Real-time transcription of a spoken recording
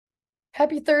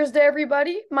Happy Thursday,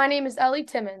 everybody. My name is Ellie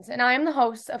Timmons, and I am the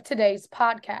host of today's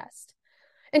podcast.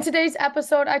 In today's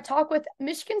episode, I talk with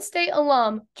Michigan State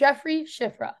alum Jeffrey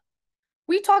Shiffra.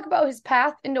 We talk about his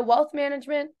path into wealth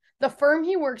management, the firm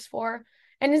he works for,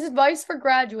 and his advice for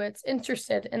graduates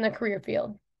interested in the career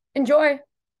field. Enjoy.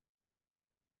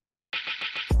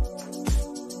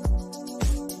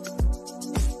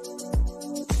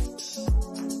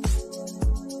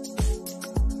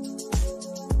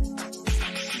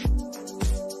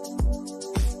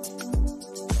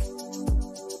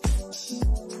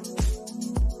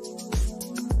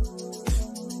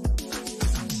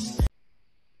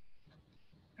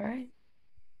 All right.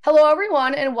 Hello,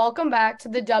 everyone, and welcome back to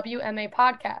the WMA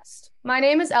podcast. My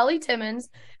name is Ellie Timmons,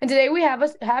 and today we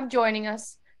have joining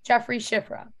us Jeffrey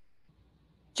Shiffra.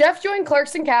 Jeff joined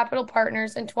Clarkston Capital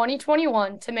Partners in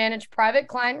 2021 to manage private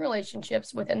client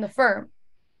relationships within the firm.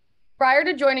 Prior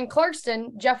to joining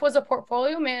Clarkston, Jeff was a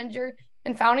portfolio manager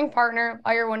and founding partner of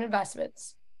Ironwood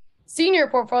Investments, senior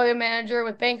portfolio manager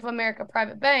with Bank of America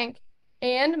Private Bank,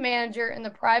 and manager in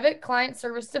the private client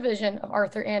service division of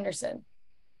Arthur Andersen.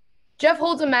 Jeff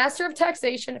holds a Master of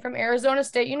Taxation from Arizona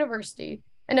State University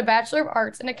and a Bachelor of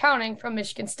Arts in Accounting from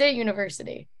Michigan State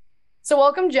University. So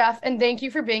welcome, Jeff, and thank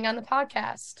you for being on the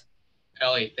podcast.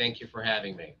 Ellie, thank you for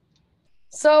having me.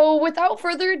 So without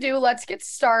further ado, let's get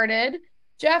started.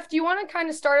 Jeff, do you want to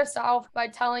kind of start us off by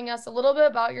telling us a little bit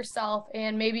about yourself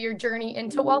and maybe your journey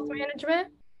into wealth management?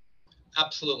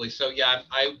 Absolutely. So yeah,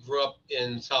 I grew up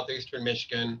in southeastern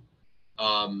Michigan.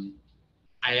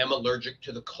 I am allergic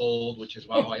to the cold, which is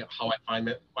how I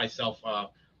find myself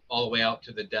all the way out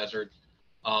to the desert.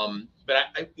 But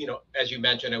as you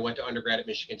mentioned, I went to undergrad at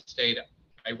Michigan State.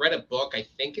 I read a book, I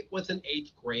think it was in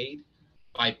 8th grade,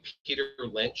 by Peter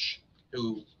Lynch,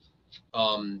 who,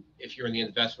 if you're in the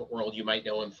investment world, you might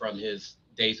know him from his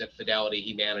days at Fidelity.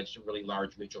 He managed a really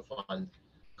large mutual fund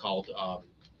called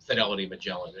Fidelity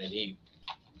Magellan, and he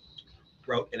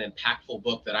wrote an impactful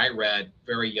book that I read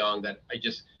very young that I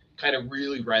just kind of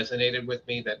really resonated with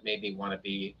me, that made me want to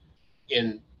be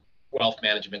in wealth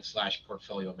management /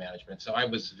 portfolio management. So I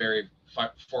was very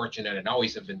fortunate, and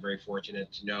always have been very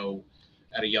fortunate, to know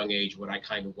at a young age what I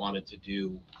kind of wanted to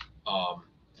do,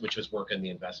 which was work in the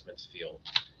investments field.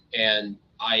 And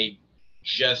I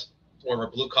just, more of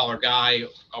a blue collar guy,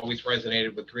 always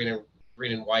resonated with green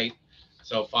and white.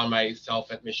 So found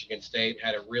myself at Michigan State,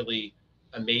 had a really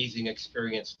amazing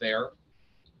experience there.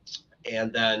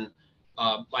 And then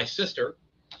my sister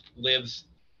lives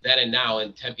then and now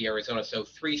in Tempe, Arizona. So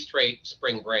 3 straight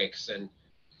spring breaks. And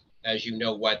as you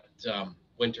know what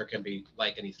winter can be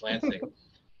like in East Lansing,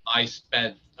 I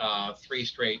spent 3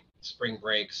 straight spring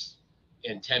breaks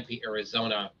in Tempe,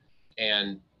 Arizona,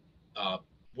 and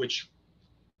which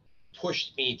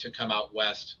pushed me to come out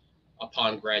west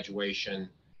upon graduation.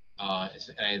 I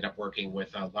ended up working with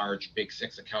a large Big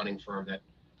 6 accounting firm that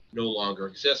no longer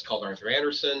exists, called Arthur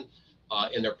Andersen,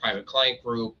 in their private client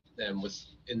group, and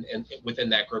within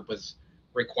that group was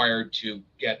required to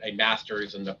get a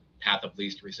master's in the path of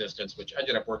least resistance, which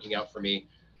ended up working out for me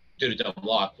due to dumb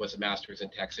luck. Was a master's in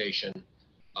taxation.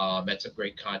 Met some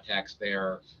great contacts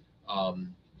there.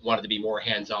 Wanted to be more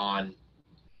hands-on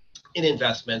in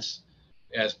investments,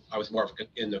 as I was more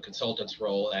in the consultant's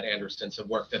role at Andersen. So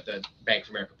worked at the Bank of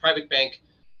America Private Bank,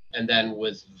 and then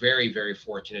was very, very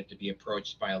fortunate to be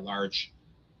approached by a large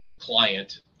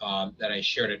client that I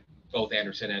shared at both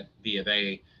Andersen and B of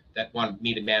A, that wanted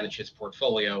me to manage his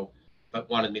portfolio, but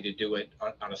wanted me to do it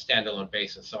on a standalone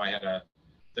basis. So I had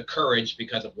the courage,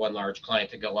 because of one large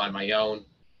client, to go on my own,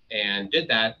 and did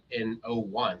that in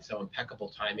 2001. So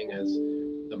impeccable timing, as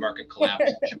the market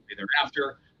collapsed shortly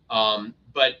thereafter.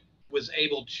 But was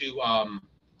able to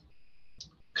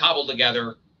cobble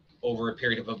together, over a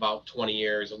period of about 20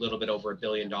 years, a little bit over $1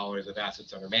 billion of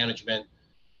assets under management.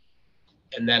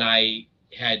 And then I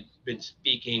had been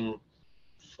speaking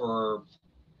for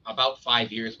about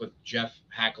 5 years with Jeff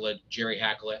Hacklett, Jerry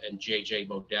Hacklett, and JJ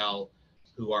Modell,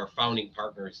 who are founding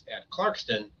partners at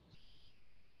Clarkston.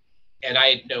 And I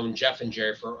had known Jeff and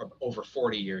Jerry for over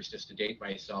 40 years, just to date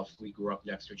myself. We grew up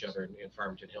next to each other in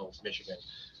Farmington Hills, Michigan.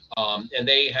 And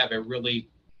they have a really,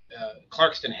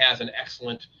 Clarkston has an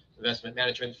excellent investment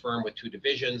management firm with 2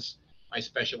 divisions. I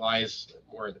specialize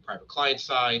more in the private client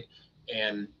side,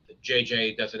 and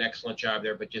JJ does an excellent job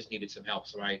there, but just needed some help.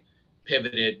 So I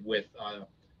pivoted with a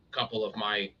couple of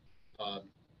my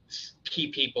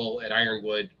key people at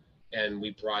Ironwood, and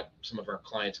we brought some of our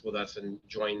clients with us and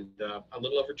joined a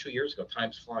little over 2 years ago.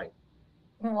 Time's flying.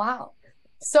 Wow.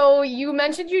 So you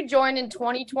mentioned you joined in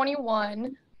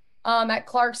 2021 at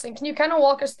Clarkston. Can you kind of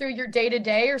walk us through your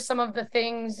day-to-day, or some of the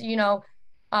things,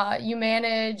 you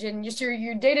manage and just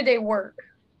your day-to-day work?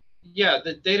 Yeah,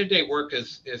 the day-to-day work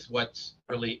is what's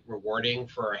really rewarding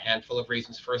for a handful of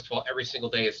reasons. First of all, every single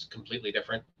day is completely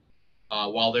different.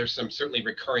 While there's some certainly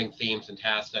recurring themes and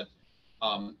tasks that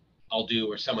um, I'll do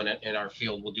or someone in our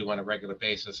field will do on a regular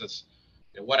basis, it's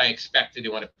what I expect to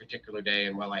do on a particular day.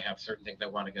 And while I have certain things I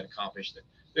want to get accomplished,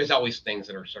 there's always things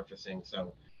that are surfacing.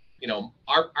 So,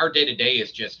 our day-to-day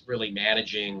is just really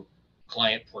managing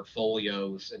client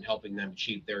portfolios and helping them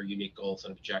achieve their unique goals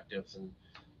and objectives. And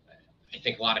I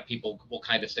think a lot of people will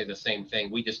kind of say the same thing.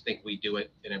 We just think we do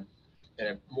it in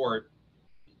a more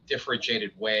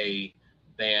differentiated way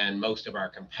than most of our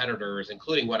competitors,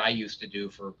 including what I used to do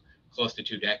for close to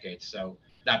 2 decades. So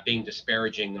not being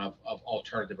disparaging of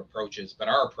alternative approaches, but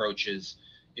our approach is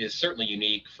certainly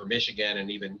unique for Michigan and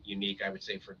even unique, I would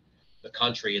say, for the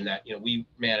country in that, we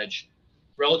manage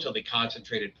relatively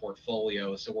concentrated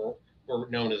portfolios. So we're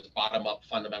known as bottom-up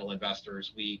fundamental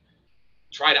investors. We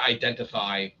try to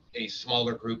identify a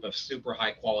smaller group of super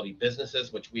high quality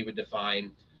businesses, which we would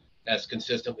define as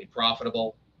consistently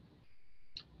profitable,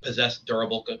 possess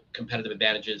durable competitive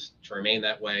advantages to remain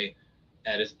that way,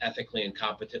 and is ethically and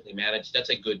competently managed. That's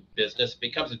a good business. It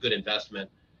becomes a good investment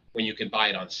when you can buy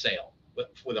it on sale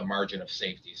with a margin of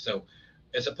safety. So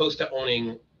as opposed to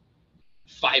owning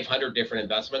 500 different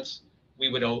investments, we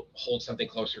would hold something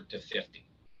closer to 50.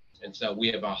 And so we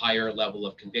have a higher level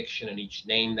of conviction in each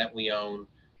name that we own.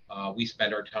 We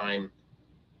spend our time,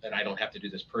 and I don't have to do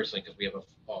this personally because we have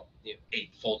 8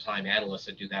 full-time analysts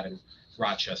that do that in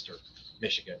Rochester,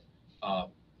 Michigan.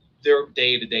 Their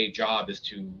day-to-day job is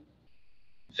to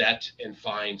vet and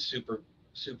find super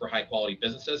high quality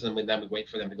businesses, and then we wait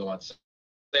for them to go on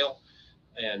sale.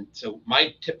 And so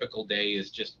my typical day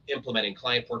is just implementing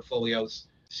client portfolios,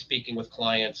 speaking with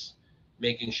clients,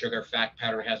 making sure their fact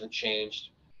pattern hasn't changed.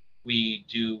 We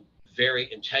do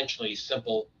very intentionally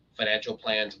simple financial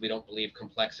plans. We don't believe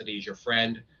complexity is your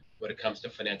friend when it comes to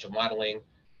financial modeling.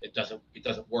 It doesn't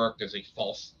work. There's a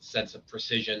false sense of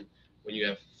precision. When you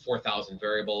have 4,000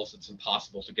 variables, it's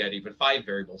impossible to get even 5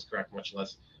 variables correct, much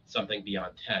less something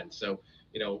beyond 10. So,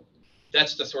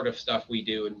 that's the sort of stuff we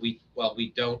do. And we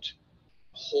don't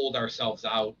hold ourselves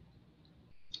out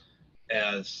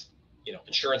as,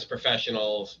 insurance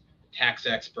professionals, tax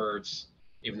experts,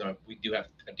 even though we do have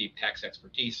a deep tax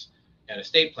expertise, and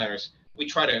estate planners. We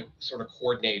try to sort of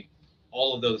coordinate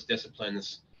all of those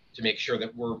disciplines to make sure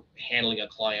that we're handling a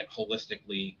client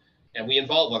holistically. And we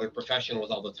involve other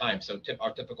professionals all the time. So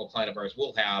our typical client of ours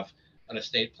will have an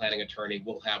estate planning attorney,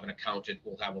 we'll have an accountant,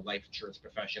 we'll have a life insurance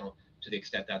professional to the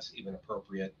extent that's even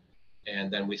appropriate.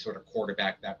 And then we sort of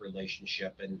quarterback that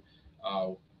relationship. And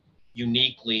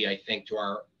uniquely, I think, to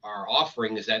our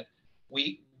offering is that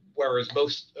whereas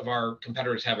most of our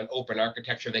competitors have an open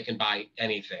architecture, they can buy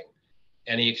anything,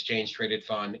 any exchange traded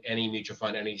fund, any mutual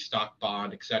fund, any stock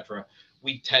bond, etc.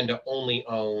 We tend to only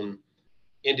own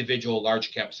individual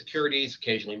large cap securities,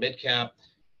 occasionally mid cap.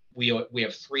 We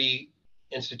have 3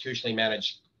 institutionally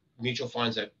managed mutual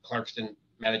funds that Clarkston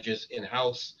manages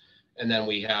in-house. And then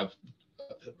we have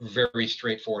a very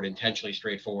straightforward, intentionally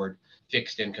straightforward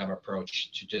fixed income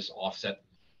approach to just offset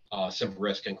some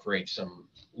risk and create some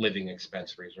living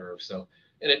expense reserve. So,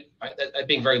 and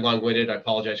being very long-winded, I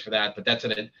apologize for that, but that's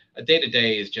a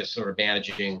day-to-day is just sort of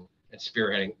managing and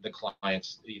spearheading the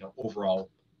client's, overall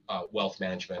wealth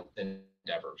management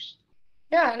endeavors.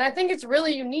 Yeah, and I think it's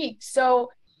really unique.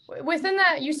 So within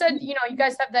that, you said, you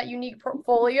guys have that unique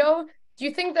portfolio. Do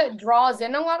you think that draws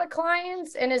in a lot of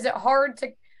clients? And is it hard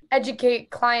to educate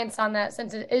clients on that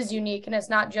since it is unique and it's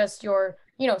not just your,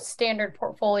 standard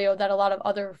portfolio that a lot of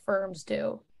other firms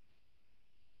do?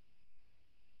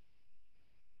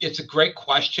 It's a great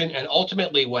question. And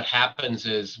ultimately what happens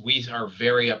is we are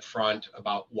very upfront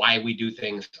about why we do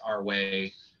things our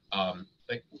way,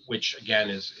 which again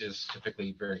is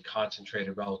typically very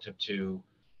concentrated relative to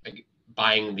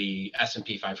buying the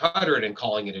S&P 500 and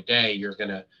calling it a day. You're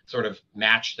going to sort of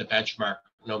match the benchmark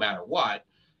no matter what.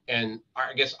 And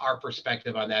I guess our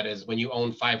perspective on that is when you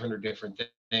own 500 different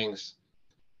things,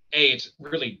 it's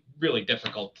really, really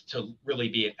difficult to really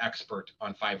be an expert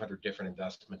on 500 different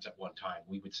investments at one time.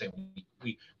 We would say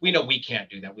we know we can't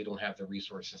do that. We don't have the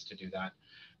resources to do that.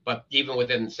 But even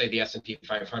within, say, the S&P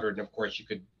 500, and of course you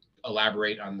could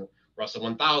elaborate on the Russell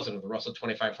 1000 or the Russell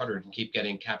 2500 and keep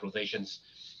getting capitalizations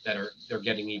they're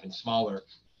getting even smaller.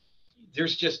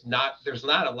 There's not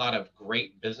a lot of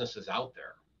great businesses out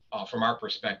there from our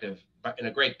perspective. But in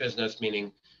a great business,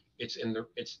 meaning it's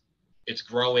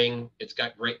growing, it's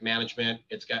got great management,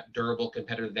 it's got durable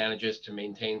competitive advantages to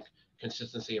maintain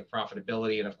consistency of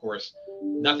profitability. And of course,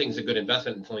 nothing's a good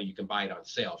investment until you can buy it on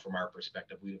sale from our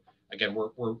perspective. We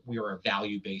are a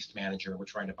value-based manager. We're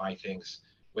trying to buy things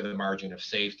with a margin of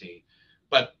safety.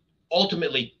 But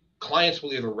ultimately, clients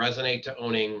will either resonate to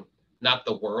owning not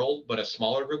the world, but a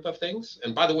smaller group of things.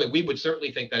 And by the way, we would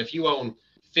certainly think that if you own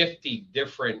 50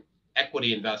 different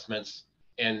equity investments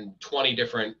and 20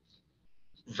 different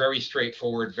very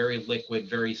straightforward, very liquid,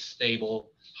 very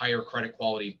stable, higher credit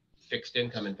quality fixed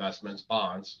income investments,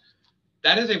 bonds,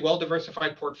 that is a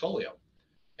well-diversified portfolio.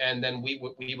 And then we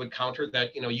would counter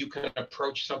that, you can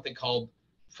approach something called,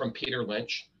 from Peter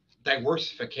Lynch,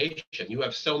 diversification. You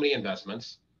have so many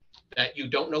investments that you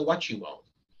don't know what you own.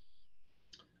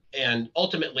 And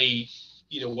ultimately,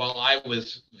 while I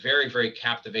was very, very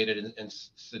captivated and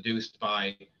seduced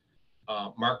by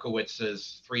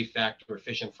Markowitz's three-factor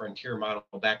efficient frontier model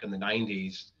back in the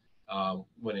 90s,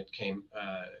 when it came,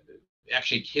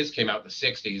 actually his came out in the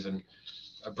 60s, and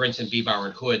Brinson, Biebauer,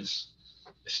 and Hood's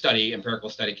empirical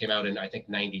study came out in, I think,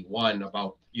 91,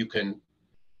 about you can,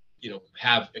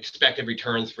 have expected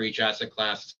returns for each asset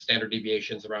class, standard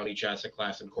deviations around each asset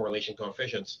class, and correlation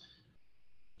coefficients.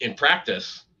 In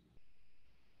practice,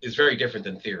 is very different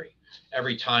than theory.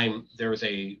 Every time there is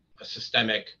a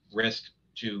systemic risk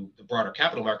to the broader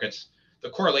capital markets,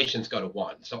 the correlations go to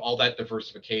 1. So all that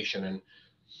diversification and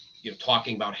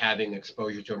talking about having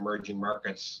exposure to emerging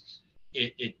markets,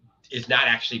 it is not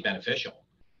actually beneficial.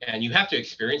 And you have to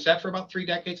experience that for about 3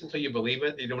 decades until you believe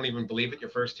it. You don't even believe it your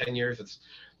first 10 years. It's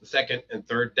the second and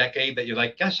third decade that you're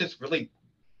like, gosh, this really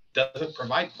doesn't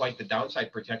provide quite the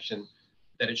downside protection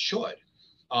that it should.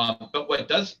 But what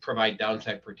does provide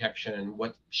downside protection and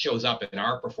what shows up in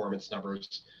our performance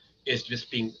numbers is just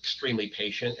being extremely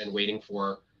patient and waiting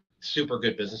for super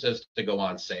good businesses to go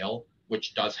on sale,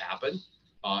 which does happen.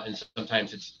 And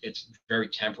sometimes it's very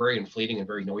temporary and fleeting and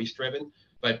very noise driven.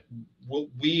 But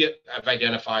we have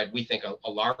identified, we think,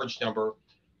 a large number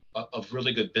of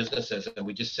really good businesses, and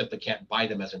we just simply can't buy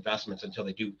them as investments until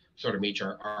they do sort of meet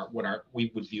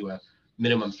we would view a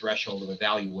minimum threshold of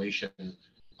evaluation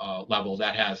level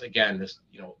that has, again, this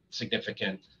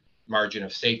significant margin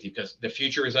of safety, because the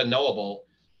future is unknowable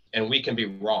and we can be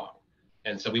wrong.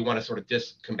 And so we want to sort of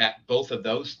combat both of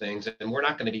those things. And we're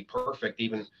not going to be perfect,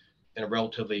 even in a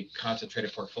relatively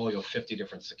concentrated portfolio of 50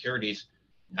 different securities.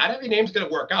 Not every name's going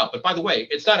to work out. But by the way,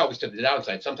 it's not always to the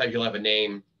downside. Sometimes you'll have a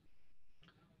name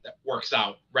that works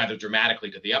out rather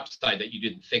dramatically to the upside that you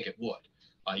didn't think it would.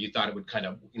 You thought it would kind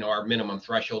of, our minimum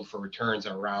threshold for returns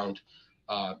are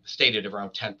stated around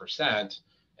 10%,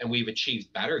 and we've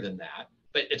achieved better than that.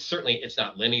 But it's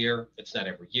not linear. It's not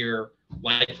every year.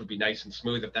 Life would be nice and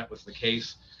smooth if that was the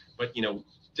case. But,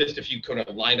 just if you kind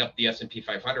of line up the S&P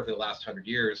 500 for the last 100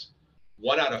 years,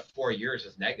 1 out of 4 years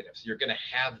is negative. So you're going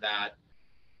to have that,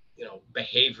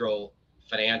 behavioral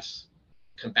finance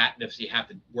combativeness. You have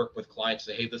to work with clients,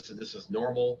 say, hey, this is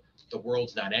normal. The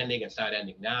world's not ending. It's not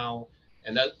ending now.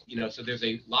 And that, so there's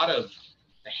a lot of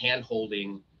hand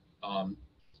holding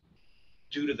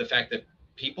due to the fact that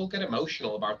people get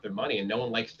emotional about their money and no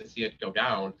one likes to see it go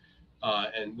down.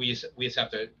 And we just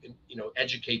have to,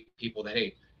 educate people that,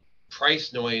 hey,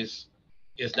 price noise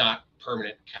is not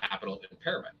permanent capital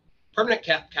impairment. Permanent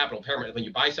capital impairment is when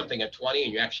you buy something at 20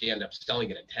 and you actually end up selling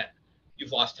it at 10.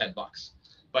 You've lost $10.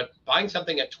 But buying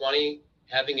something at 20,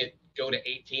 having it go to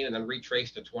 18 and then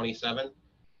retrace to 27,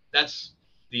 that's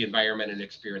the environment and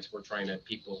experience we're trying to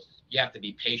you have to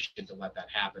be patient to let that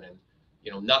happen. And,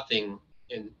 nothing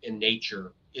in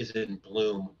nature is in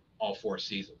bloom all 4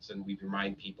 seasons. And we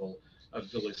remind people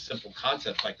of really simple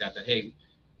concepts like that, hey,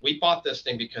 we bought this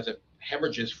thing because it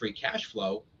hemorrhages free cash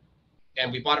flow,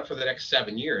 and we bought it for the next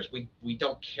 7 years. We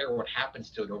don't care what happens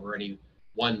to it over any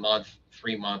 1 month,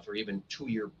 3 month, or even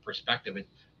 2-year perspective.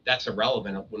 That's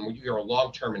irrelevant. When you're a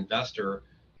long-term investor,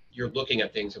 you're looking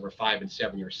at things over 5 and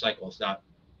 7 year cycles, not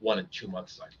 1 and 2 month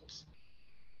cycles.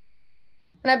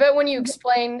 And I bet when you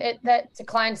explain that to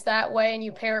clients that way and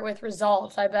you pair it with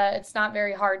results, I bet it's not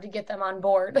very hard to get them on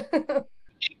board.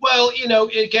 Well,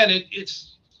 again,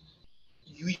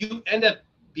 you end up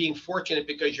being fortunate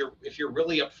because if you're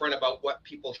really upfront about what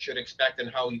people should expect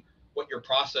and what your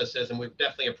process is, and we're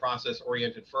definitely a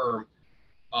process-oriented firm,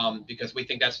 because we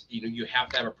think that's, you have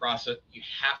to have a process, you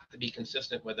have to be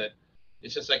consistent with it.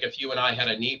 It's just like if you and I had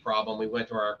a knee problem, we went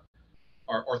to our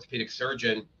orthopedic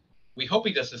surgeon, we hope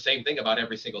he does the same thing about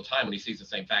every single time when he sees the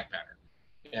same fact pattern.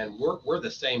 And we're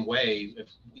the same way. If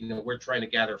we're trying to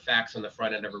gather facts on the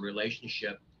front end of a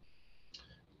relationship,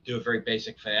 do a very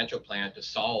basic financial plan to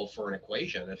solve for an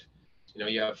equation. If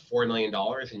you have $4 million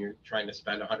and you're trying to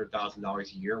spend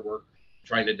 $100,000 a year, we're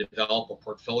trying to develop a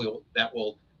portfolio that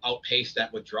will outpace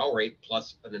that withdrawal rate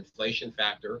plus an inflation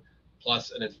factor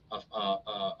plus an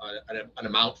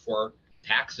amount for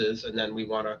taxes, and then we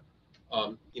want to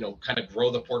kind of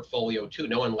grow the portfolio too.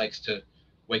 No one likes to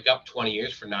wake up 20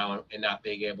 years from now and not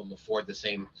being able to afford the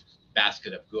same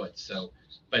basket of goods. So,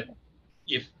 but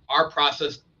if our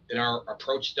process and our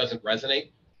approach doesn't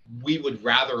resonate, we would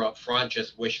rather upfront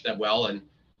just wish them well and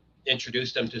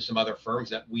introduce them to some other firms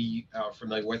that we are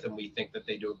familiar with and we think that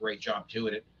they do a great job too.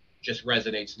 And it just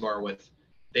resonates more with,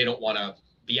 they don't want to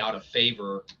be out of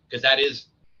favor, because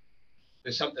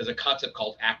there's a concept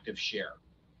called active share.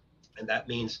 And that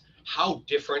means, how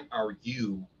different are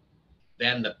you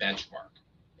than the benchmark?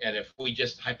 And if we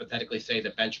just hypothetically say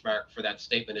the benchmark for that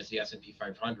statement is the S&P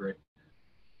 500,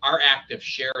 our active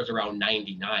share is around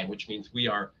 99, which means we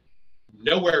are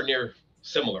nowhere near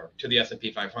similar to the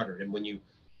S&P 500. And when you,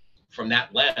 from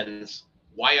that lens,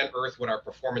 why on earth would our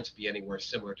performance be anywhere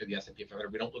similar to the S&P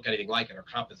 500? We don't look anything like it. Our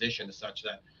composition is such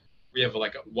that we have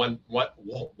like one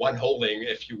holding,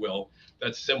 if you will,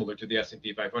 that's similar to the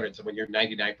S&P 500. So when you're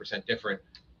 99% different,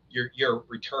 your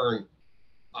returns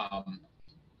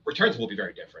will be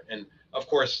very different. And of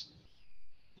course,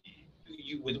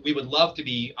 we would love to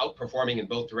be outperforming in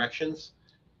both directions,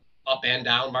 up and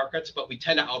down markets, but we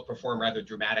tend to outperform rather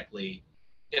dramatically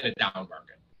in a down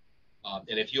market.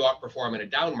 And if you outperform in a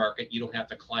down market, you don't have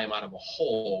to climb out of a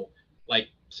hole like,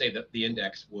 say, the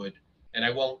index would. And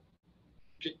I won't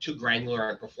get too granular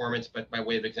on performance, but by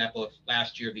way of example, if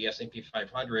last year the S&P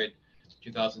 500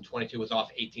 2022 was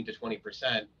off 18 to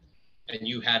 20%, and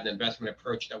you had an investment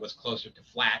approach that was closer to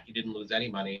flat, you didn't lose any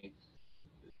money,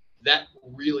 that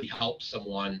really helps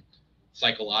someone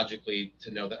psychologically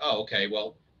to know that, oh, okay,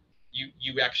 well,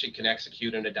 you actually can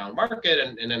execute in a down market,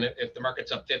 and then if the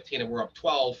market's up 15 and we're up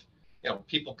 12,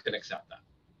 people can accept that.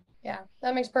 Yeah,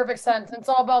 that makes perfect sense. It's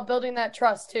all about building that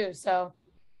trust too. So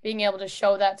being able to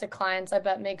show that to clients, I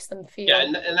bet, makes them feel. Yeah,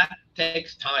 and that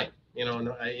takes time.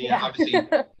 Obviously, a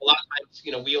lot of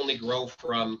times, we only grow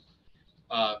from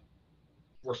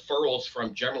referrals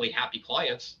from generally happy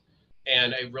clients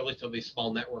and a relatively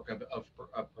small network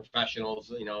of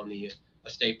professionals, in the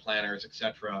estate planners, et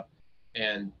cetera.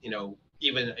 And,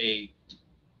 even a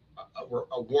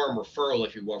warm referral,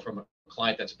 if you will, from a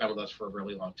client that's been with us for a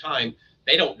really long time,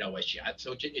 they don't know us yet.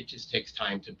 So it just takes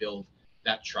time to build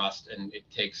that trust. And it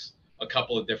takes a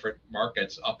couple of different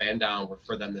markets up and down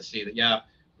for them to see that, yeah,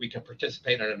 we can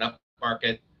participate in an up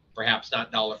market, perhaps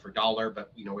not dollar for dollar,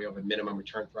 but, we have a minimum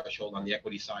return threshold on the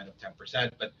equity side of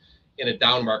 10%. But in a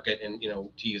down market, and,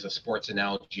 to use a sports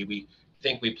analogy, we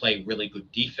think we play really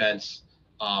good defense.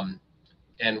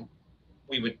 And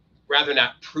we would rather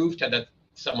not prove to that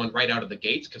someone right out of the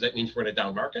gates, because that means we're in a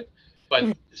down market.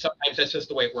 But sometimes that's just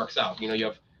the way it works out.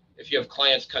 If you have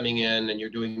clients coming in and you're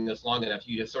doing this long enough,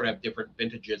 you just sort of have different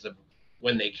vintages of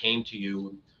when they came to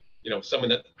you. Someone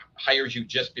that hires you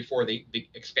just before the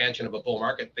expansion of a bull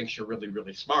market thinks you're really,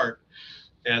 really smart.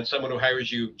 And someone who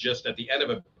hires you just at the end of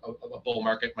a bull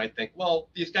market might think, well,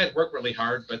 these guys work really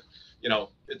hard, but,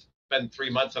 it's been 3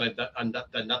 months and I've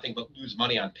done nothing but lose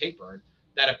money on paper. And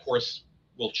that, of course,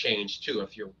 will change too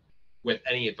if you're with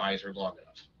any advisor long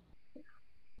enough.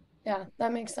 Yeah,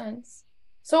 that makes sense.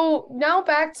 So now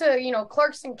back to,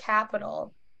 Clarkston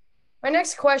Capital. My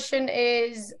next question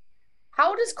is,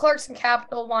 how does Clarkston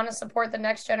Capital want to support the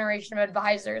next generation of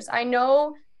advisors? I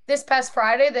know this past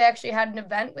Friday, they actually had an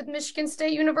event with Michigan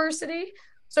State University.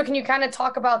 So can you kind of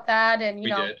talk about that and,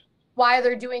 why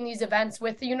they're doing these events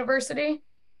with the university?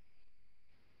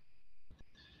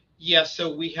 Yeah,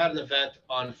 so we had an event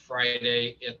on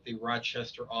Friday at the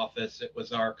Rochester office. It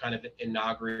was our kind of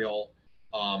inaugural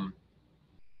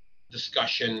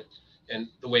discussion. And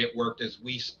the way it worked is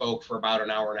we spoke for about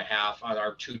an hour and a half on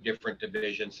our two different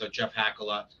divisions. So Jeff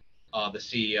Hackala, the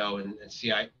CEO and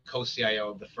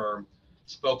co-CIO of the firm,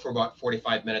 spoke for about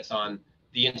 45 minutes on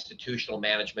the institutional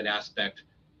management aspect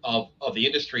of the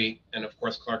industry. And of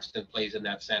course, Clarkston plays in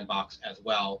that sandbox as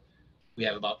well. We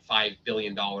have about $5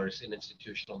 billion in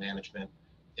institutional management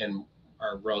and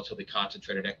our relatively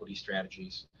concentrated equity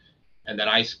strategies. And then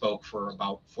I spoke for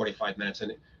about 45 minutes,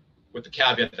 and with the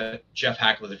caveat that Jeff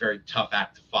Hackala is a very tough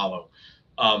act to follow.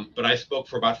 But I spoke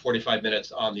for about 45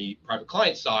 minutes on the private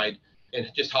client side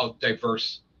and just how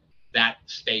diverse that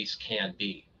space can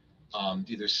be.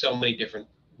 There's so many different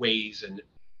ways and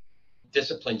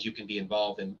disciplines you can be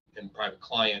involved in private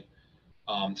client.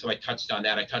 So I touched on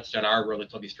that. I touched on our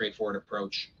relatively straightforward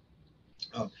approach.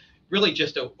 Really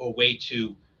just a way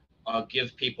to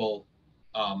give people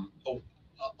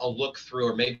a look through,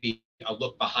 or maybe a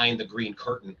look behind the green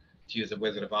curtain, to use the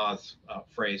Wizard of Oz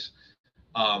phrase,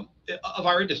 of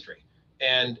our industry.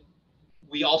 And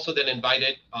we also then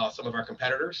invited some of our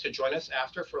competitors to join us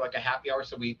after for like a happy hour.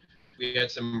 So we had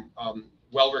some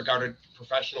well-regarded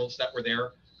professionals that were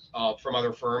there from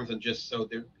other firms, and just so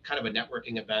they're kind of a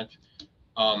networking event.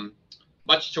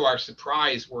 Much to our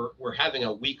surprise, we're having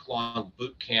a week-long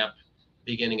boot camp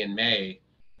beginning in May,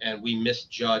 and we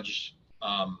misjudged.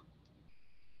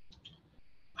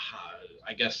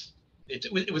 I guess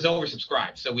it was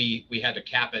oversubscribed, so we had to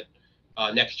cap it.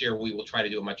 Next year, we will try to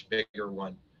do a much bigger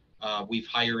one. We've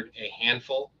hired a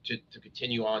handful to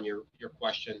continue on your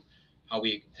question, how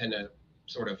we tend to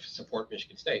sort of support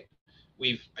Michigan State.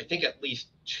 I think at least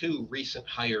 2 recent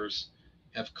hires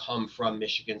have come from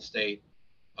Michigan State.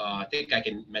 I think I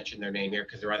can mention their name here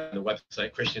because they're on the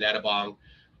website. Christian Adebong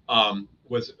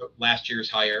was last year's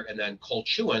hire, and then Cole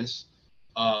Chewins,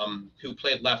 who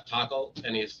played left tackle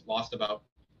and he's lost about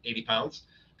 80 pounds,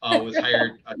 was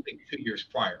hired, I think, 2 years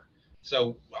prior.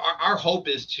 So our hope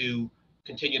is to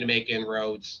continue to make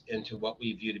inroads into what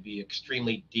we view to be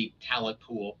extremely deep talent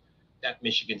pool at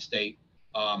Michigan State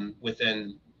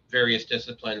within various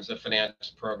disciplines, the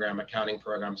finance program, accounting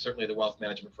program, certainly the wealth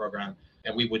management program.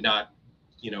 And we would not,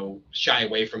 shy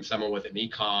away from someone with an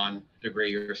econ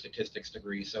degree or a statistics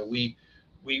degree. So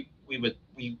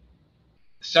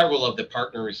several of the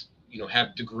partners,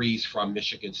 have degrees from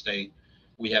Michigan State.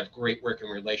 We have great working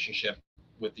relationship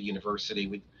with the university.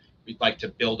 We'd like to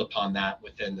build upon that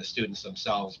within the students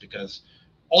themselves, because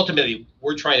ultimately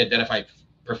we're trying to identify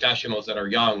professionals that are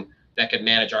young that can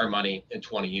manage our money in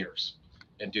 20 years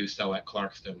and do so at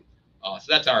Clarkston. So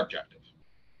that's our objective.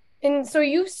 And so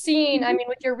you've seen,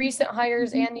 with your recent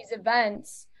hires and these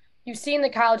events, you've seen the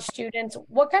college students.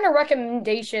 What kind of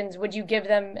recommendations would you give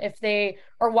them if they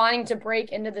are wanting to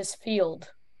break into this field?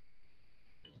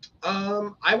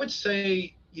 I would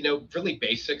say, really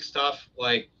basic stuff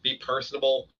like be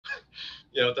personable.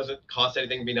 It doesn't cost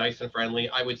anything to be nice and friendly.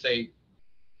 I would say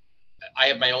I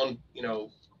have my own,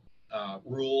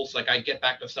 rules. Like I get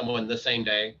back to someone the same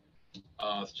day.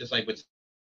 It's just like would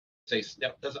say,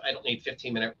 I don't need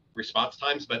 15-minute response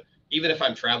times, but even if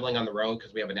I'm traveling on the road,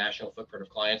 because we have a national footprint of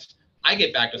clients, I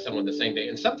get back to someone the same day.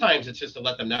 And sometimes it's just to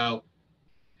let them know,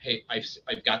 hey,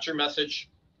 I've got your message.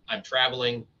 I'm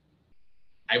traveling.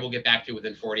 I will get back to you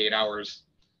within 48 hours.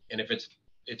 And if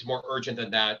it's more urgent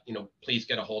than that, please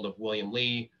get a hold of William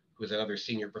Lee, who's another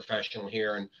senior professional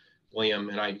here. And William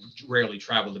and I rarely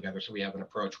travel together, so we have an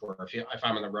approach where if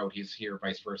I'm on the road, he's here,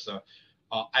 vice versa.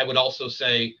 I would also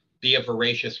say be a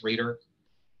voracious reader.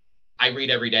 I read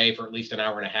every day for at least an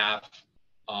hour and a half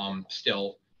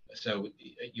still. So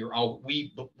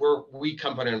we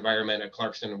come from an environment at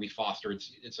Clarkston, and we foster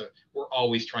we're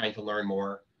always trying to learn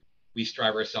more. We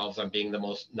strive ourselves on being the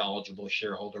most knowledgeable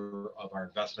shareholder of our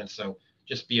investments. So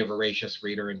just be a voracious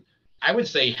reader. And I would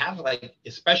say have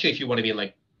especially if you want to be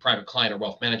in private client or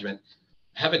wealth management,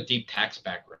 have a deep tax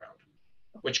background,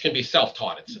 which can be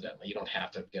self-taught, incidentally. You don't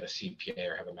have to get a CPA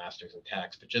or have a master's in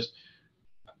tax, but just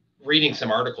reading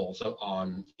some articles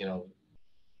on,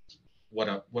 what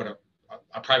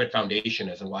a private foundation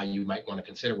is and why you might want to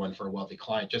consider one for a wealthy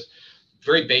client. Just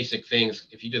very basic things.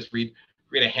 If you just read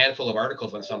a handful of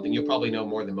articles on something, you'll probably know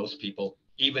more than most people,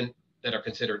 even that are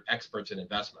considered experts in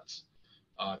investments.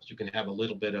 You can have a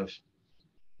little bit of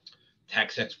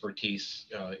tax expertise.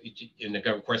 And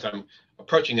of course, I'm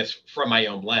approaching this from my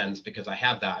own lens because I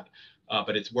have that,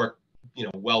 but it's worked,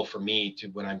 well for me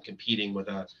when I'm competing with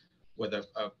a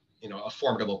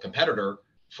formidable competitor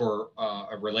for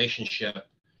a relationship.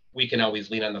 We can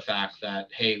always lean on the fact that,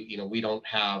 hey, we don't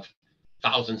have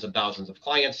thousands and thousands of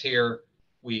clients here.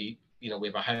 We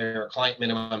have a higher client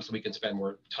minimum, so we can spend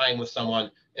more time with someone.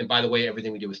 And by the way,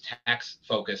 everything we do is tax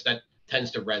focused. That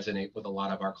tends to resonate with a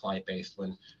lot of our client base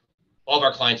when all of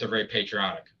our clients are very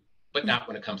patriotic, but not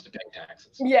when it comes to paying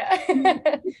taxes.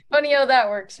 Yeah. Funny how that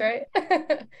works, right?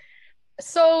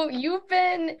 So you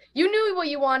knew what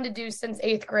you wanted to do since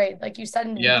 8th grade, like you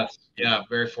said. Yes. Yeah.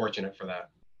 Very fortunate for that.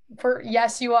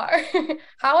 Yes, you are.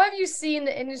 How have you seen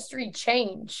the industry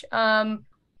change,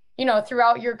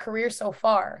 throughout your career so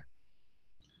far?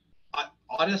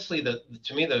 Honestly,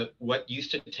 to me, what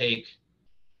used to take,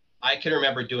 I can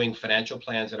remember doing financial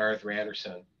plans at Arthur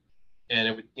Andersen, and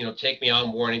it would, take me all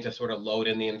morning to sort of load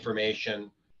in the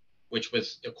information, which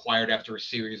was acquired after a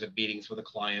series of meetings with a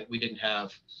client. We didn't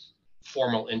have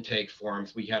formal intake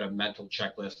forms. We had a mental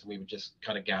checklist, and we would just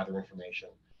kind of gather information.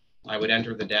 I would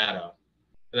enter the data,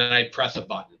 and then I'd press a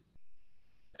button,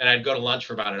 and I'd go to lunch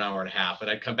for about an hour and a half, and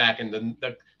I'd come back, and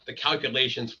the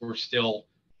calculations were still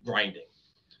grinding.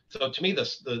 So to me,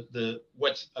 the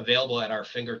what's available at our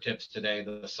fingertips today,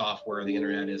 the software, the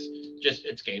internet, is just,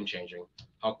 it's game changing.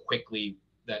 How quickly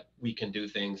that we can do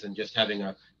things, and just having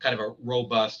a kind of a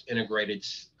robust integrated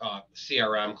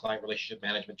CRM, client relationship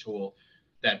management tool,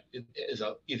 that is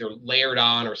either layered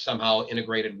on or somehow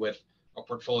integrated with a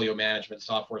portfolio management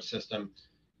software system.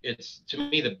 It's, to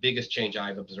me, the biggest change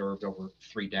I've observed over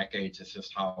 3 decades is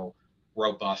just how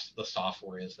robust the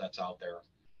software is that's out there.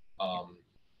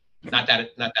 Not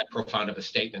that profound of a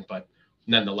statement, but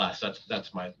nonetheless,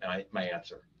 that's my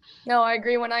answer. No, I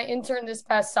agree. When I interned this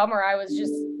past summer, I was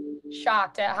just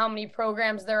shocked at how many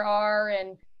programs there are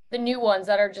and the new ones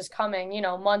that are just coming,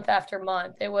 month after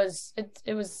month. It was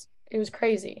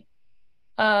crazy.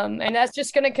 And that's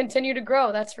just going to continue to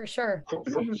grow, that's for sure.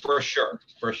 For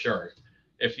sure.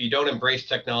 If you don't embrace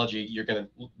technology, you're going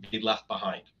to be left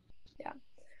behind. Yeah.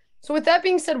 So with that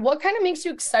being said, what kind of makes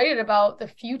you excited about the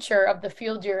future of the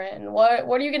field you're in? What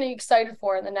are you going to be excited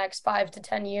for in the next 5 to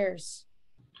 10 years?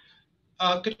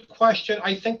 Good question.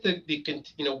 I think that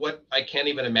what I can't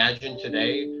even imagine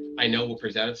today, I know will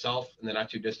present itself in the not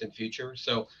too distant future.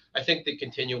 So I think the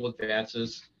continual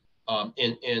advances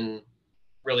in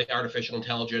really artificial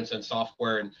intelligence and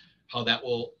software, and how that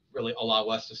will really allow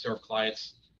us to serve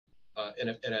clients in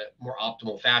a more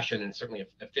optimal fashion, and certainly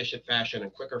efficient fashion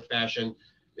and quicker fashion,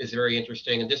 is very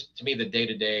interesting. And just, to me, the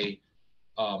day-to-day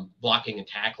blocking and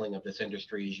tackling of this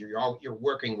industry is you're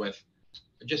working with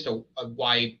just a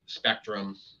wide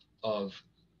spectrum of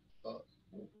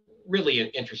really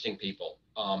interesting people.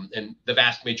 And the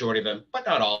vast majority of them, but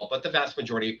not all, but the vast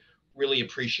majority really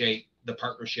appreciate the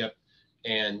partnership.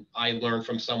 And I learn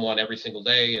from someone every single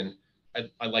day. And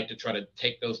I like to try to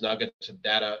take those nuggets of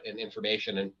data and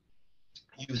information and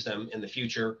use them in the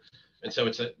future. And so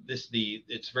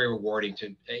it's very rewarding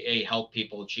to help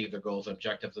people achieve their goals and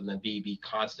objectives, and then be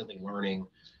constantly learning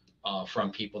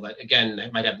from people that, again,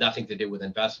 might have nothing to do with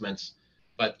investments,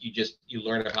 but you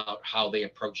learn about how they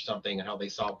approach something and how they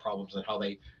solve problems and how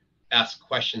they ask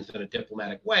questions in a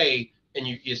diplomatic way. And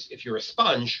if you're a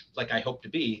sponge, like I hope to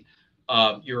be,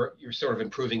 you're sort of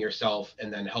improving yourself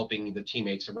and then helping the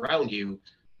teammates around you,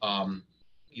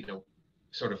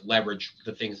 sort of leverage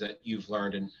the things that you've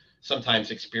learned. And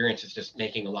sometimes experience is just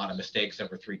making a lot of mistakes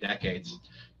over 3 decades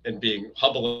and being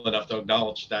humble enough to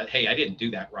acknowledge that, hey, I didn't do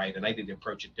that right, and I need to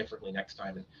approach it differently next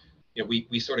time. And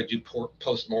we sort of do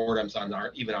post-mortems on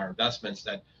our investments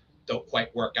that don't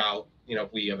quite work out.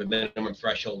 If we have a minimum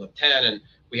threshold of 10 and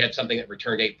we had something that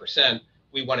returned 8%,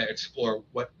 we want to explore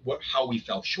how we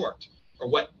fell short, or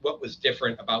what was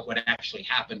different about what actually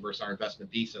happened versus our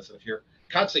investment thesis. And if you're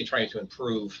constantly trying to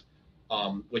improve,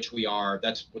 which we are,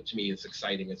 that's what, to me, is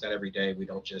exciting, is that every day we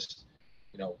don't just,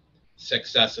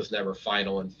 success is never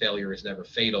final and failure is never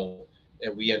fatal.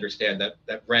 And we understand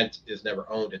that rent is never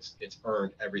owned, it's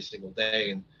earned every single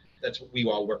day. And that's what we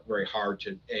all work very hard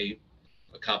to,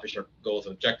 accomplish our goals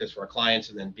and objectives for our clients,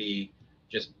 and then be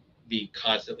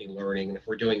constantly learning. And if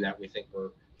we're doing that, we think we're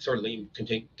certainly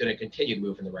going to continue to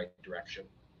move in the right direction.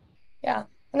 Yeah.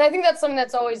 And I think that's something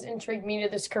that's always intrigued me to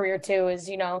this career too, is,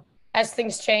 as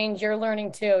things change, you're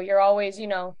learning too. You're always,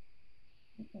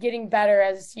 getting better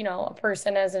as, a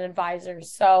person, as an advisor.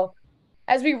 So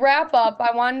as we wrap up,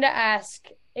 I wanted to ask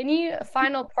any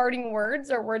final parting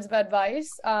words or words of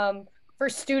advice for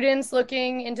students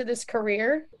looking into this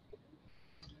career?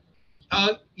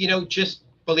 Just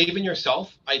believe in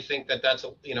yourself. I think that's,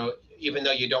 even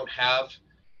though you don't have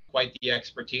quite the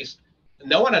expertise,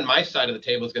 no one on my side of the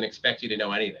table is going to expect you to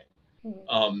know anything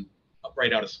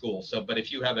right out of school. So, but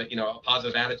if you have a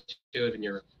positive attitude and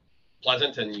you're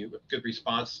pleasant and you have good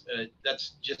response,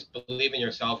 that's just believe in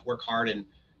yourself, work hard, and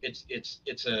it's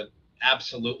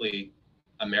absolutely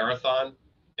a marathon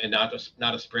and not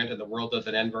a sprint. And the world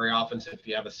doesn't end very often. So if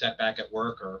you have a setback at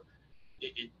work, or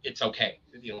it's okay.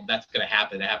 That's going to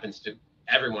happen. It happens to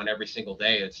everyone every single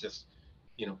day. It's just,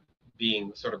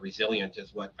 being sort of resilient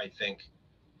is what I think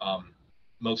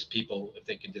most people, if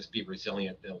they can just be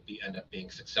resilient, they'll end up being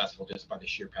successful just by the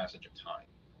sheer passage of time.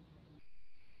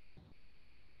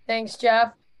 Thanks,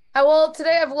 Jeff. Well,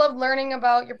 today I've loved learning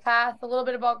about your path, a little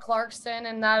bit about Clarkston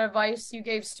and that advice you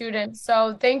gave students.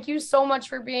 So thank you so much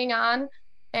for being on,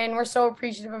 and we're so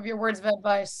appreciative of your words of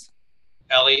advice.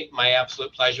 Ellie, my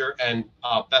absolute pleasure, and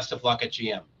best of luck at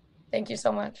GM. Thank you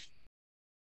so much.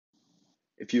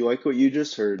 If you like what you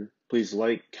just heard, please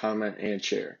like, comment, and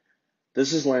share.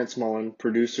 This is Lance Mullen,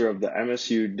 producer of the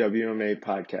MSU WMA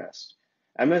podcast.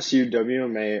 MSU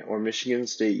WMA, or Michigan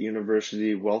State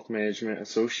University Wealth Management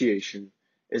Association,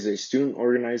 is a student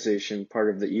organization part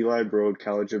of the Eli Broad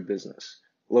College of Business,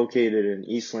 located in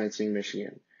East Lansing,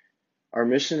 Michigan. Our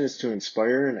mission is to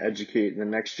inspire and educate the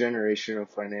next generation of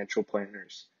financial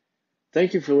planners.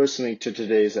 Thank you for listening to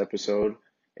today's episode.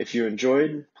 If you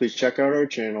enjoyed, please check out our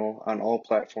channel on all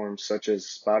platforms such as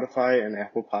Spotify and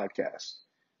Apple Podcasts,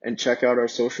 and check out our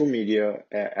social media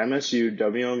at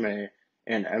MSUWMA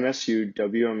and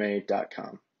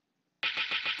MSUWMA.com.